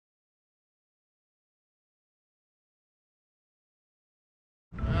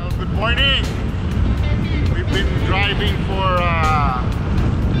morning. We've been driving for 2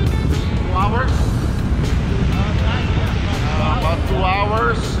 hours. About 2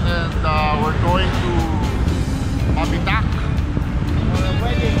 hours, and we're going to Mabitak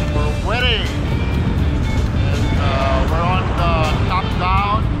for a wedding. And we're on the top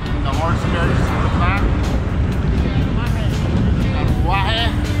down, the horse carriage rental.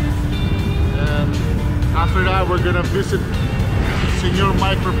 And after that, we're gonna visit Senior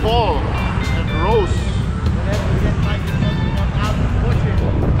Micropole and Rose.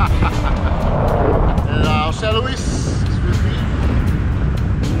 And Jose Luis is with me.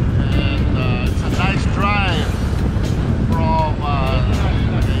 And it's a nice drive from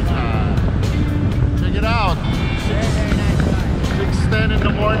check it out, 6:10 in the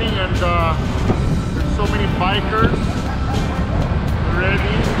morning, and there's so many bikers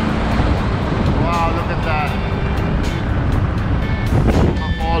already. Wow, look at that.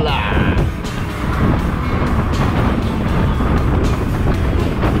 Hola.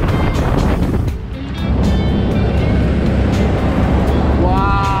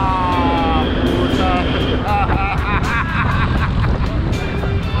 Wow,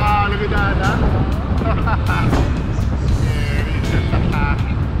 wow, look at that, huh?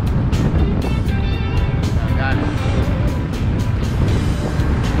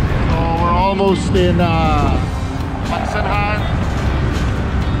 So we're almost in Pagsanhan,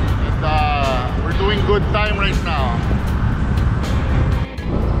 and we're doing good time right now.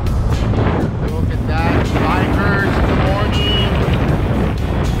 Look at that, bikers in the morning.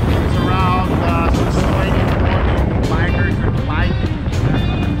 It's around 6:20 in the morning. Bikers are biking.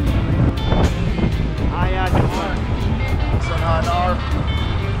 Pagsanhan are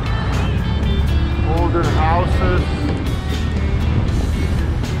older houses.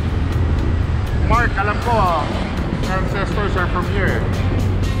 Mark, alam ko, ancestors are from here.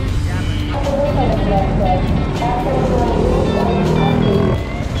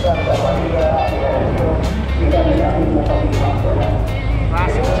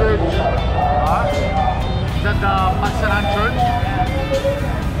 Classic church. Is that the Pagsanhan church?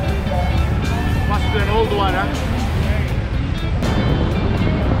 Must be an old one, huh?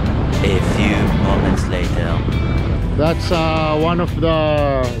 A few moments later. That's one of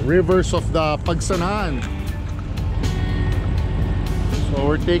the rivers of the Pagsanhan. So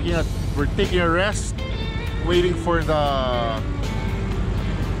we're taking a rest, waiting for the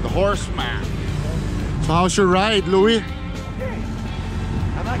horseman. So how's your ride, Louis?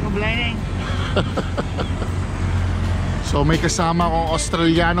 I'm not complaining. So may kasama akong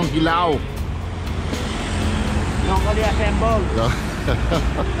Australianong hilaw. Locally assembled.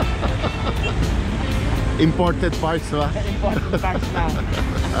 Imported parts, ba? Important parts now.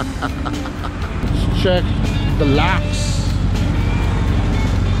 Let's check the locks.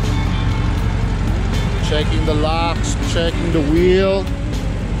 Checking the locks, checking the wheel.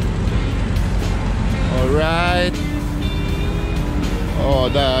 All right. Oh,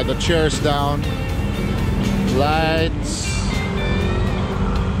 the chair's down. Lights.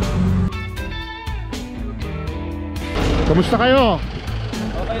 Kamusta kayo?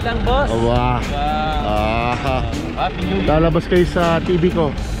 Okay lang, boss. Oh, wow. Happy New Year. Lalabas kayo sa TV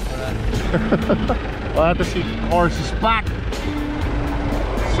ko. Oh, ito si Horse Spot.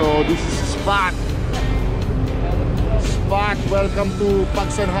 So this is Spot. Spot, welcome to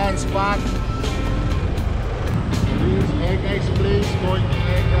Pagsanhan, Spot. This is Egai's place, going to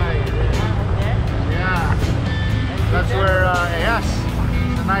Egay. Yeah, that's where, yes,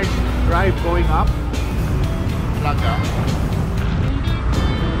 it's a nice drive going up. Plaga.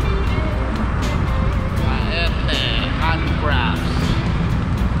 Handcrafts.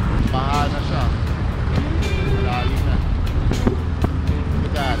 Baha na siya. Malalim na. Look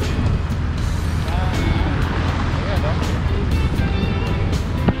at that. Ayan, no?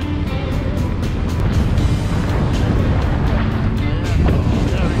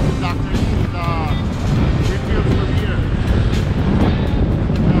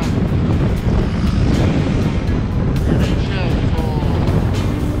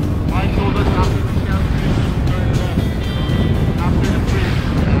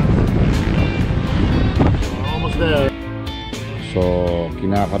 So,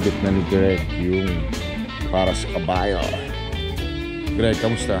 kinakabit na ni Greg yung para sa kabayo. Greg,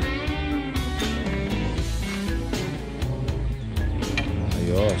 kamusta?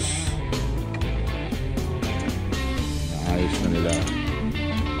 Ayos. Naayos na nila.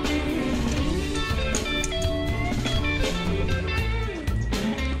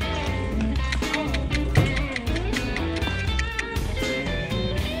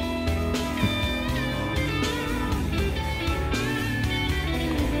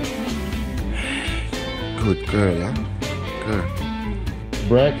 Good girl, huh? Good.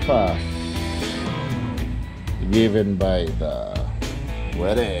 Breakfast given by the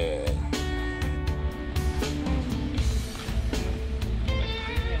wedding.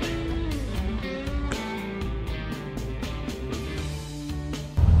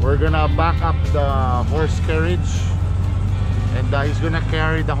 We're gonna back up the horse carriage, and he's gonna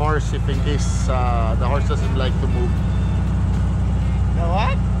carry the horse if in case the horse doesn't like to move. The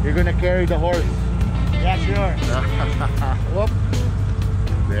what? You're gonna carry the horse. Yeah, sure. Whoop.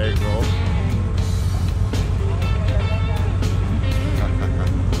 There you go.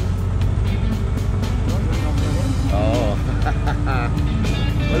 Oh.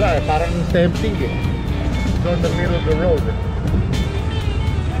 Wala eh, parang tempting eh. It's on the middle of the road.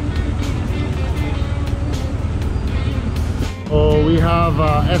 Oh, we have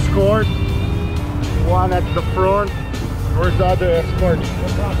escort. One at the front. Where's the other escort?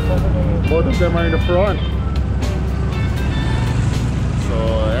 Both of them are in the front. So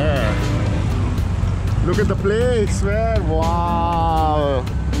yeah. Look at the place, man. Wow.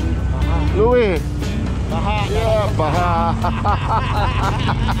 Louis. Baha. Yeah, baha.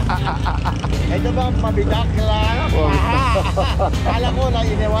 Ito ba ang mabidak lang? Baha. Kala ko na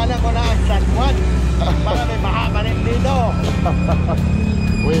iniwanan ko na ang San Juan. Baka may baha pa rin dito.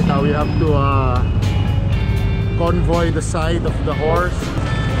 Wait, now we have to convoy the side of the horse.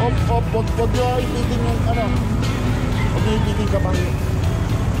 Wag nyo ipitin yung ano. Wag nyo ipitin ka bang.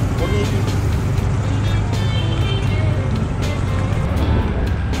 Wag nyo ipitin.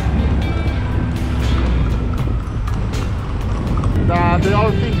 They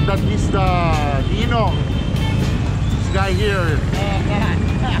all think that he's the Dino. This guy here.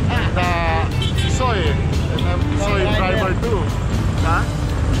 The Isoy. And I'm Isoy driver too. Huh?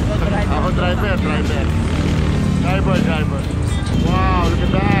 Ako driver. Driver. Wow, look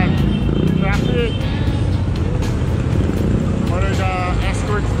at that. Traffic. What are the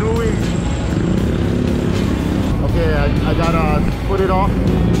escorts doing? Okay, I gotta put it off.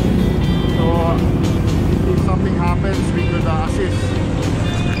 So, if something happens, we could assist.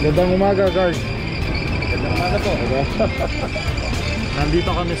 Gandang umaga, guys. Gandang umaga po. Nandito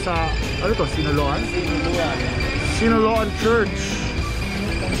kami sa, ano to, Sinaloan? Sinaloan Church.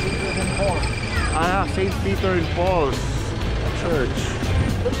 St. Peter and Paul's Church.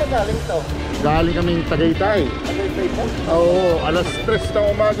 Saan pa galing to? Galing kaming Tagaytay. Tagaytay po? Oo, alas 3 na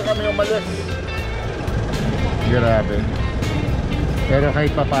umaga kami umalis. Grabe. Pero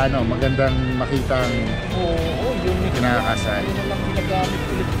kahit pa paano, magandang makita ang kinakasal. Hindi naman ginagamit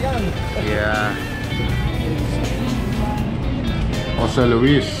ulit yan. Yeah. Jose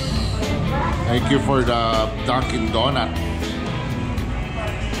Luis, thank you for the Dunkin' Donut.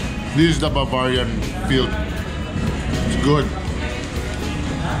 This is the Bavarian field. It's good.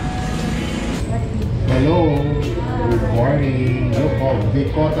 Hello. Good morning. Look, they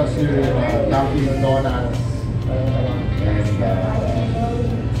caught us here in Dunkin' Donuts. And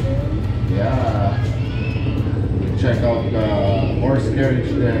yeah, check out the horse carriage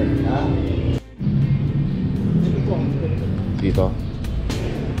there. Dito.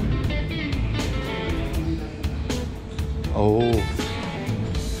 Oh.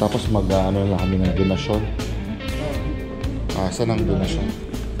 Tapos mag-ano lang kami ng donasyon. Saan ang donasyon?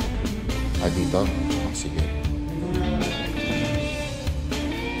 Dito? Sige.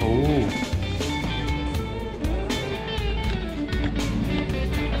 Oh.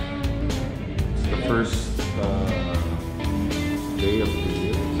 It's the first day of the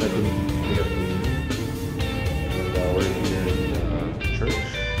year. Second day of the year. And we're here in the church.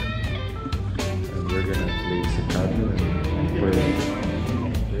 And we're gonna place a candle and pray.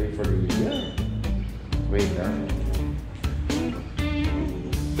 For the wait now.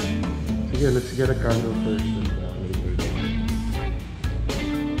 So yeah, let's get a candle first and later.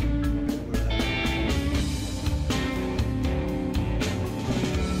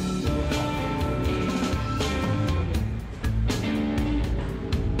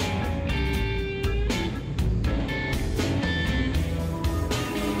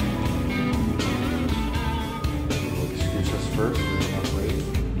 We'll excuse us first. We're gonna wait.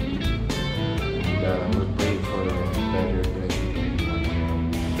 We'll pray for better day.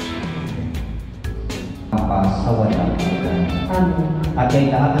 Sa walang hanggan. At kay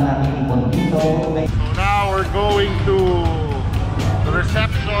lahat na natin ipon dito. So now we're going to the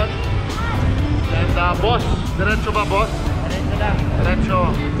reception. And boss, diretso ba boss? Diretso lang.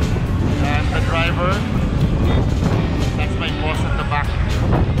 Diretso. And the driver. That's my boss at the back.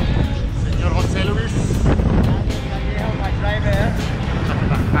 Senor Jose Luis. My driver.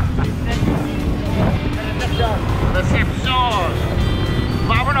 Reception.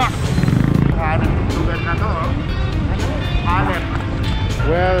 Vámonos. hanap ng lugar na to. Hanap.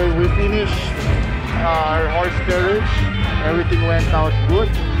 Well, we finished our horse carriage. Everything went out good.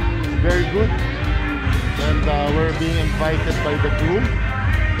 Very good. And we're being invited by the groom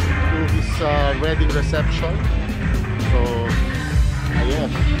to his wedding reception. So,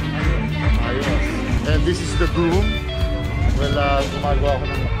 ayos. Ayos. And this is the groom. Well, gumagawa ako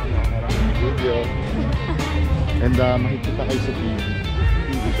ng video. And makikita kayo sa TV.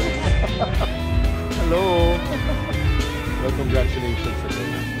 Hello. Well, congratulations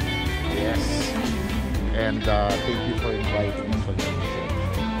again. Yes. And thank you for inviting us again.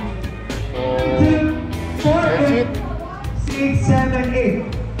 So, that's it. 6, 7,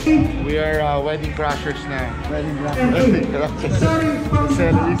 8. We are wedding crashers now. Wedding Wedding crashers.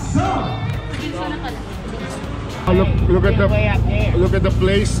 Selfies. Oh, look at the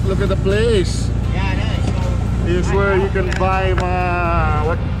place. Look at the place. Yeah, This is where you can buy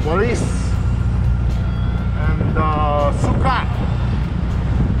mga walis and suka.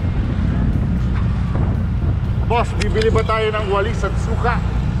 Boss, bibili ba tayo ng walis at suka?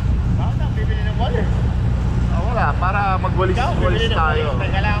 Bakit ang bibili ng walis? Wala, para magwalis tayo.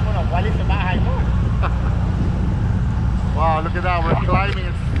 Kailangan mo ng walis sa bahay mo. Wow, look at that. We're climbing.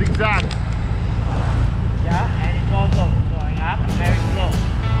 It's zigzag. Yeah, and it's also going up very slow.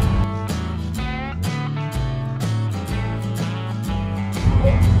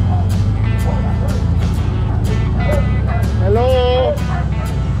 Hello.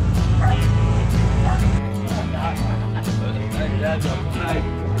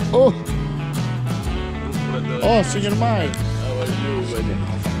 Oh. Oh, Senior Mike. How are you, buddy?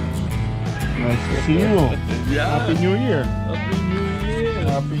 Nice to see you. Yeah. Happy New Year. Happy New Year.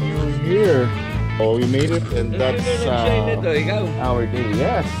 Happy New Year. Oh, we made it, and that's ikaw. our day.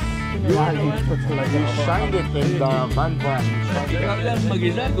 Yes. You shined it in the van. Ikaw lang,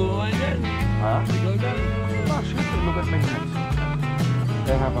 mag-isa, gumawa yan. Huh? Ikaw lang. Look at my hands.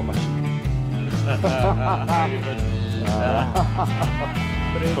 I have a machine.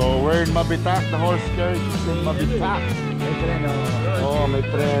 So we're in Mabitak. The horse carriage is in Mabitak. Oh, may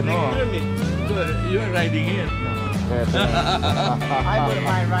preno. You're riding here. I will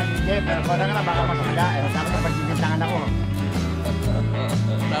mind running there, pero kung na baka masakda. Sabi ko pagsisintangan ako.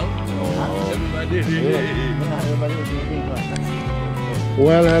 Now, everybody.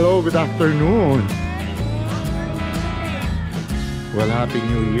 Well, hello, good afternoon. Well, Happy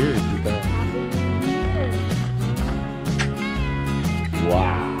New Year, Tita.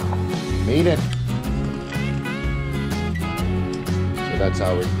 Wow, made it. So that's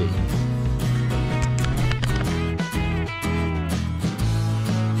our day.